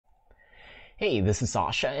Hey, this is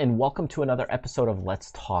Sasha, and welcome to another episode of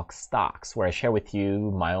Let's Talk Stocks, where I share with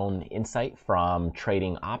you my own insight from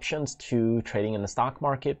trading options to trading in the stock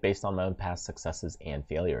market based on my own past successes and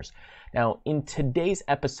failures. Now, in today's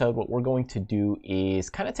episode, what we're going to do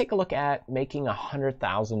is kind of take a look at making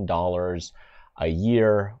 $100,000 a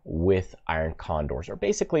year with Iron Condors, or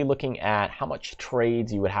basically looking at how much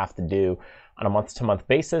trades you would have to do on a month-to-month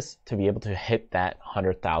basis to be able to hit that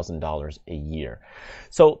 $100,000 a year.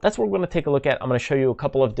 So that's what we're going to take a look at. I'm going to show you a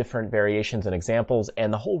couple of different variations and examples,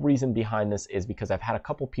 and the whole reason behind this is because I've had a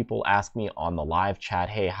couple people ask me on the live chat,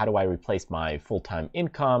 hey, how do I replace my full-time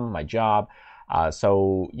income, my job?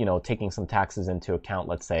 So, taking some taxes into account,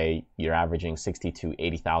 let's say you're averaging $60,000 to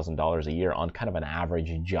 $80,000 a year on kind of an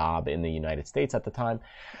average job in the United States at the time.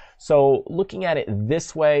 So looking at it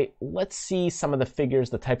this way, let's see some of the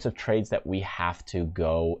figures, the types of trades that we have to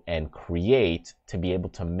go and create to be able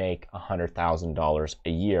to make $100,000 a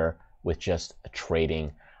year with just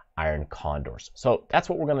trading Iron Condors. So that's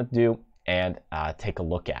what we're going to do and take a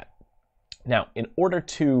look at. Now, in order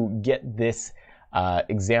to get this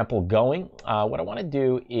example going, what I want to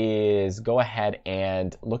do is go ahead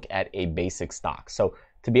and look at a basic stock. So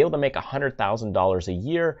to be able to make $100,000 a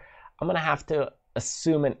year, I'm going to have to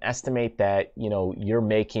assume and estimate that you're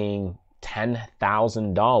making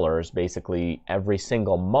 $10,000 basically every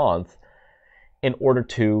single month in order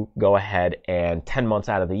to go ahead and 10 months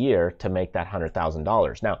out of the year to make that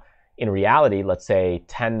 $100,000. Now, in reality, let's say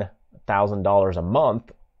 $10,000 a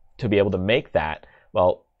month to be able to make that.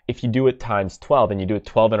 Well, if you do it times 12 and you do it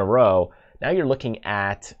 12 in a row, now you're looking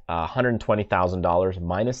at $120,000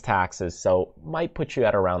 minus taxes, so might put you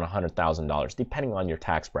at around $100,000 depending on your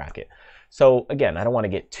tax bracket. So again, I don't want to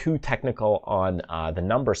get too technical on the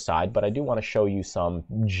number side, but I do want to show you some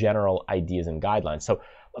general ideas and guidelines. So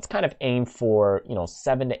let's kind of aim for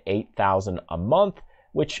 $7,000 to $8,000 a month,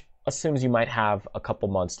 which assumes you might have a couple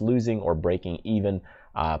months losing or breaking even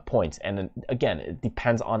points. And then, again, it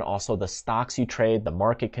depends on also the stocks you trade, the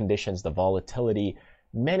market conditions, the volatility,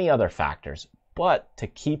 many other factors. But to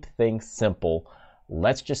keep things simple,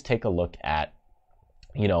 let's just take a look at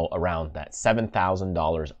around that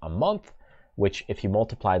 $7,000 a month, which if you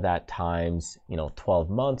multiply that times 12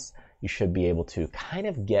 months, you should be able to kind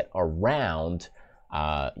of get around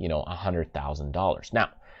 $100,000. Now,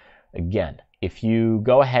 again, if you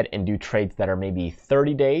go ahead and do trades that are maybe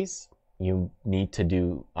 30 days, you need to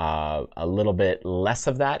do a little bit less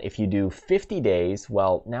of that. If you do 50 days,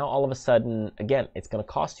 well, now all of a sudden, again, it's going to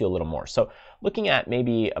cost you a little more. So looking at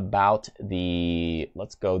maybe about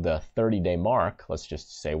let's go the 30-day mark. Let's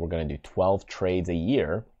just say we're going to do 12 trades a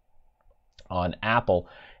year on Apple,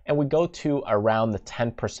 and we go to around the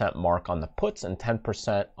 10% mark on the puts and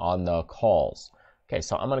 10% on the calls. Okay,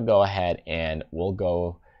 so I'm going to go ahead and we'll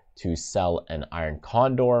go to sell an Iron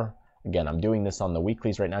Condor. Again, I'm doing this on the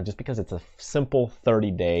weeklies right now just because it's a simple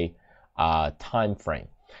 30-day time frame.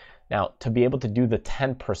 Now, to be able to do the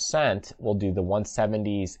 10%, we'll do the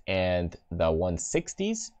 170s and the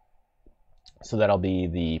 160s. So that'll be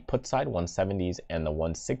the put side, 170s and the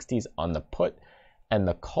 160s on the put. And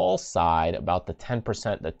the call side, about the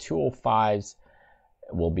 10%, the 205s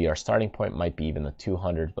will be our starting point, might be even the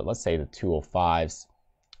 200s, but let's say the 205s.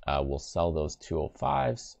 We'll sell those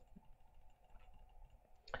 205s.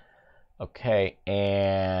 Okay,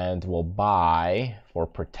 and we'll buy for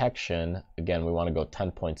protection. Again, we want to go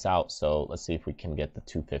 10 points out, so let's see if we can get the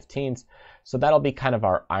 215s. So that'll be kind of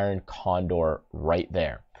our Iron Condor right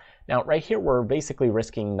there. Now, right here, we're basically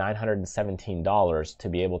risking $917 to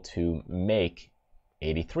be able to make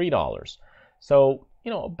 $83. So,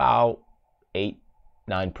 about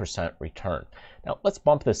 8-9% return. Now, let's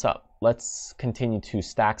bump this up. Let's continue to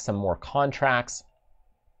stack some more contracts.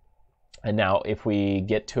 And now if we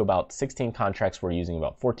get to about 16 contracts, we're using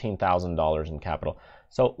about $14,000 in capital.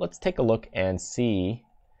 So let's take a look and see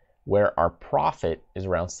where our profit is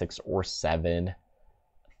around $6,000 or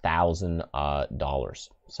 $7,000.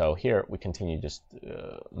 So here we continue to just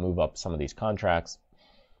move up some of these contracts.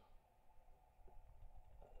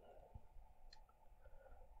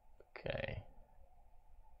 Okay.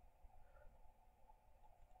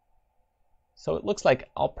 So it looks like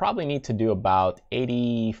I'll probably need to do about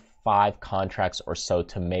 85 contracts or so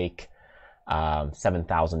to make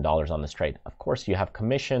 $7,000 on this trade. Of course, you have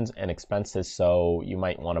commissions and expenses, so you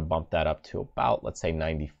might want to bump that up to about, let's say,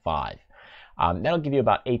 95. That'll give you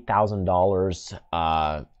about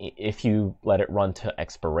 $8,000 if you let it run to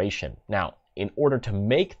expiration. Now, in order to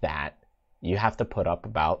make that, you have to put up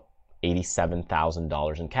about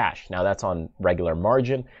 $87,000 in cash. Now, that's on regular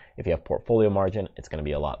margin. If you have portfolio margin, it's going to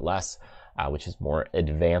be a lot less. Which is more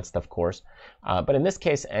advanced, of course. But in this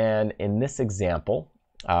case and in this example,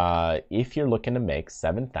 if you're looking to make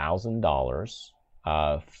 $7,000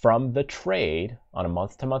 from the trade on a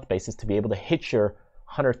month-to-month basis to be able to hit your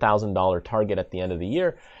 $100,000 target at the end of the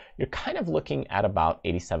year, you're kind of looking at about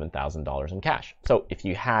 $87,000 in cash. So if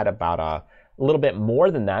you had about a little bit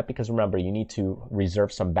more than that, because remember, you need to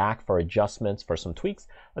reserve some back for adjustments, for some tweaks.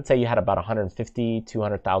 Let's say you had about $150,000,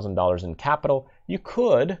 $200,000 in capital, you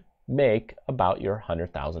could make about your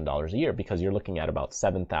 $100,000 a year, because you're looking at about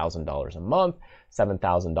 $7,000 a month.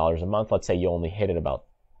 $7,000 a month, let's say you only hit it about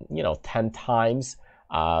 10 times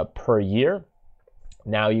per year.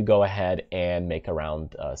 Now you go ahead and make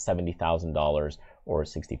around $70,000 or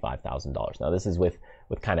 $65,000. Now this is with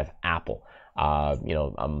kind of Apple.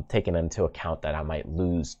 I'm taking into account that I might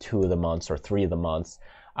lose 2 of the months or 3 of the months,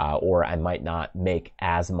 or I might not make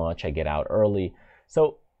as much. I get out early.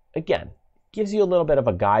 So again, gives you a little bit of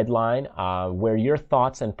a guideline where your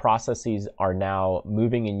thoughts and processes are now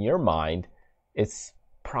moving in your mind. It's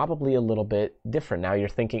probably a little bit different. Now you're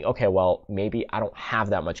thinking, okay, well, maybe I don't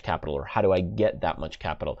have that much capital, or how do I get that much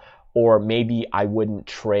capital? Or maybe I wouldn't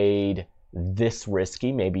trade this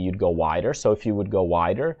risky. Maybe you'd go wider. So if you would go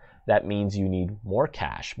wider, that means you need more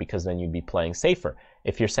cash, because then you'd be playing safer.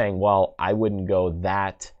 If you're saying, well, I wouldn't go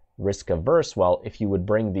that risk averse, well, if you would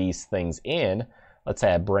bring these things in, let's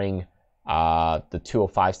say I bring the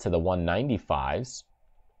 205s to the 195s,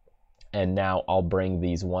 and now I'll bring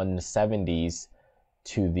these 170s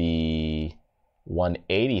to the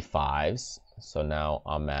 185s. So now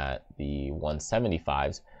I'm at the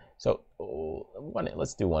 175s. So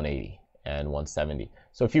let's do 180 and 170.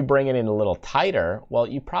 So if you bring it in a little tighter, well,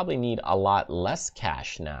 you probably need a lot less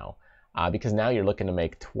cash now, because now you're looking to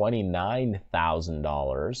make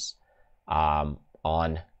 $29,000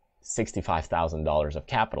 on $65,000 of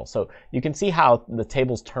capital. So you can see how the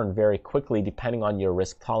tables turn very quickly depending on your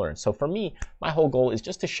risk tolerance. So for me, my whole goal is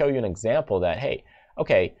just to show you an example that, hey,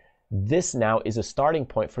 okay, this now is a starting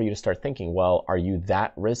point for you to start thinking, well, are you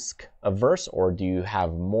that risk averse, or do you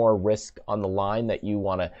have more risk on the line that you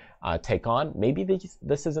want to take on? Maybe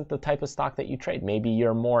this isn't the type of stock that you trade. Maybe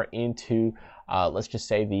you're more into, let's just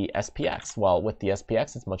say, the SPX. Well, with the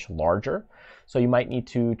SPX, it's much larger, so you might need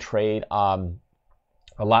to trade a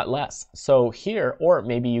lot less. So here, or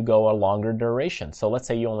maybe you go a longer duration. So let's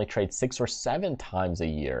say you only trade 6 or 7 times a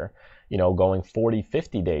year, going 40,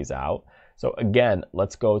 50 days out. So again,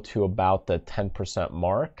 let's go to about the 10%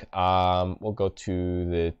 mark. We'll go to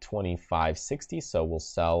the 25.60. So we'll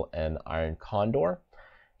sell an Iron Condor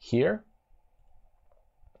here.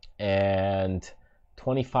 And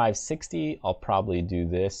 25.60, I'll probably do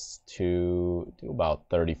this to do about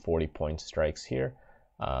 30, 40 point strikes here.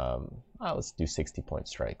 Let's do 60 point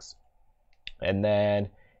strikes. And then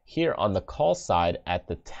here on the call side at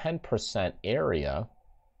the 10% area,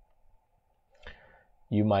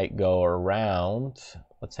 you might go around,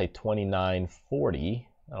 let's say 29.40.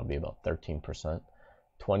 That'll be about 13%.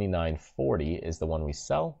 29.40 is the one we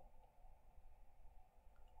sell.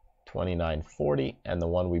 29.40, and the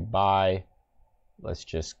one we buy, let's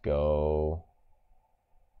just go,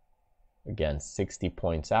 again, 60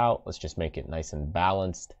 points out. Let's just make it nice and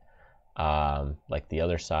balanced, like the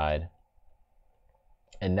other side.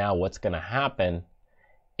 And now what's going to happen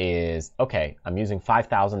is, okay, I'm using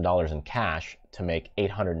 $5,000 in cash to make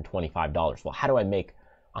 $825. Well, how do I make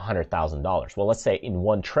 $100,000? Well, let's say in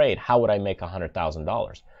one trade, how would I make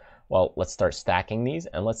 $100,000? Well, let's start stacking these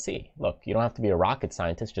and let's see. Look, you don't have to be a rocket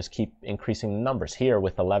scientist, just keep increasing the numbers. Here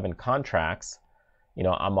with 11 contracts,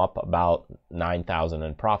 I'm up about 9,000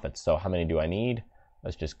 in profits. So how many do I need?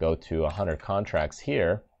 Let's just go to 100 contracts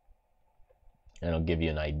here, and it'll give you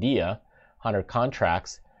an idea. 100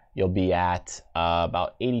 contracts, you'll be at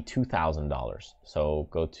about $82,000. So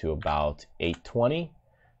go to about 820.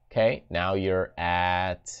 Okay, now you're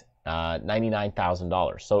at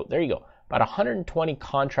 $99,000. So there you go. About 120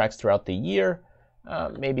 contracts throughout the year.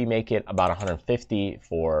 Maybe make it about 150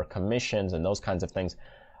 for commissions and those kinds of things.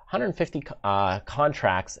 150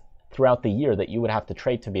 contracts throughout the year that you would have to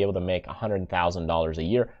trade to be able to make $100,000 a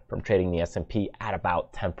year from trading the S&P at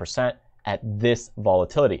about 10% at this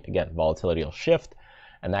volatility. Again, volatility will shift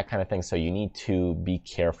and that kind of thing, so you need to be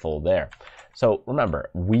careful there. So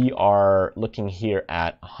remember, we are looking here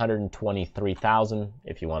at 123,000.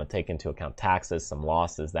 If you want to take into account taxes, some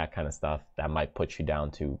losses, that kind of stuff, that might put you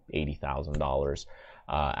down to $80,000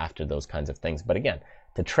 after those kinds of things. But again,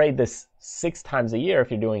 to trade this 6 times a year,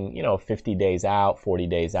 if you're doing 50 days out, 40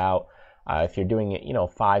 days out, if you're doing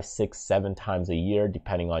it 5, 6, 7 times a year,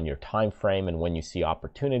 depending on your time frame and when you see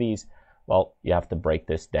opportunities, well, you have to break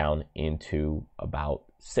this down into about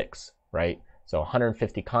 6, right? So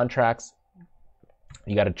 150 contracts,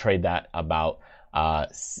 you got to trade that about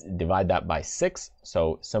Divide that by 6.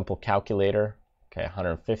 So simple calculator, okay,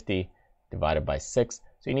 150 divided by 6.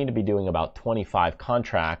 So you need to be doing about 25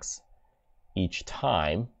 contracts each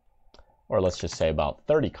time, or let's just say about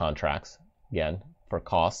 30 contracts, again, for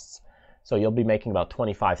costs. So you'll be making about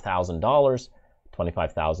 $25,000.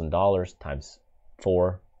 $25,000 times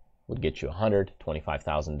 4 would get you 100.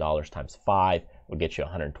 $25,000 times 5 would get you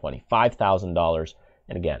 $125,000.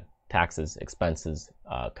 And again, taxes, expenses,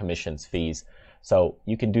 commissions, fees. So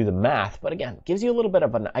you can do the math, but again, gives you a little bit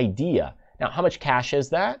of an idea. Now, how much cash is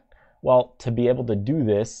that? Well, to be able to do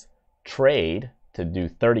this trade, to do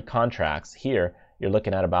 30 contracts here, you're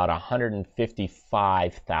looking at about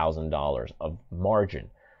 $155,000 of margin.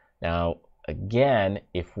 Now, again,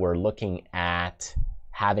 if we're looking at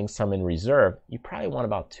having some in reserve, you probably want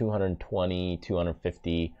about 220,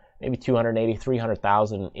 250, maybe 280,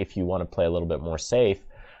 300,000 if you want to play a little bit more safe,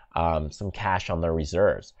 some cash on their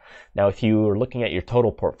reserves. Now, if you are looking at your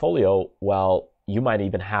total portfolio, well, you might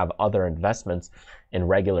even have other investments in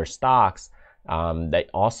regular stocks that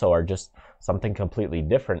also are just something completely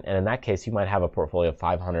different. And in that case, you might have a portfolio of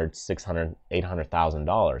 $500, $600,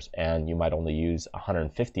 $800,000, and you might only use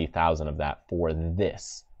 $150,000 of that for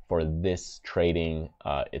this trading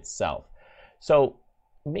itself. So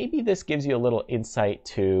maybe this gives you a little insight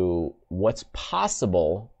to what's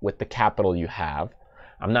possible with the capital you have.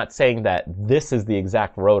 I'm not saying that this is the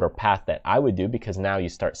exact road or path that I would do, because now you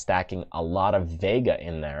start stacking a lot of Vega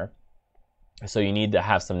in there. So you need to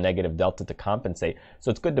have some negative delta to compensate.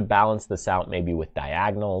 So it's good to balance this out maybe with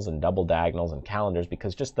diagonals and double diagonals and calendars,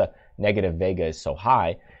 because just the negative Vega is so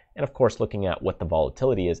high. And of course, looking at what the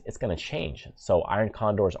volatility is, it's going to change. So Iron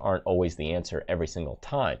Condors aren't always the answer every single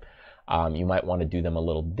time. You might want to do them a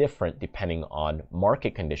little different depending on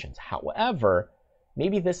market conditions. However,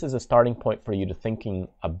 maybe this is a starting point for you to thinking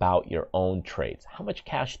about your own trades. How much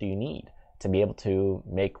cash do you need to be able to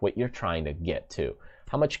make what you're trying to get to?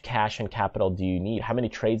 How much cash and capital do you need? How many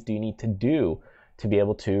trades do you need to do to be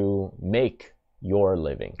able to make your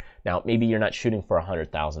living? Now, maybe you're not shooting for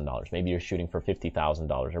 $100,000. Maybe you're shooting for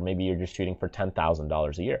 $50,000, or maybe you're just shooting for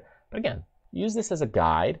 $10,000 a year. But again, use this as a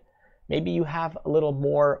guide. Maybe you have a little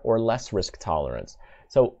more or less risk tolerance.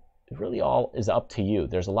 So it really all is up to you.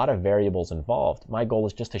 There's a lot of variables involved. My goal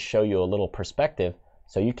is just to show you a little perspective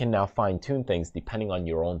so you can now fine-tune things depending on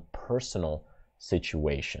your own personal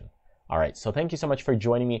situation. All right, so thank you so much for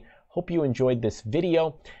joining me. Hope you enjoyed this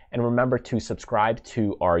video, and remember to subscribe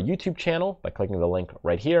to our YouTube channel by clicking the link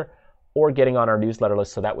right here, or getting on our newsletter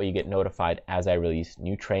list so that way you get notified as I release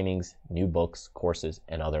new trainings, new books, courses,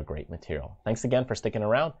 and other great material. Thanks again for sticking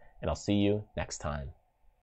around, and I'll see you next time.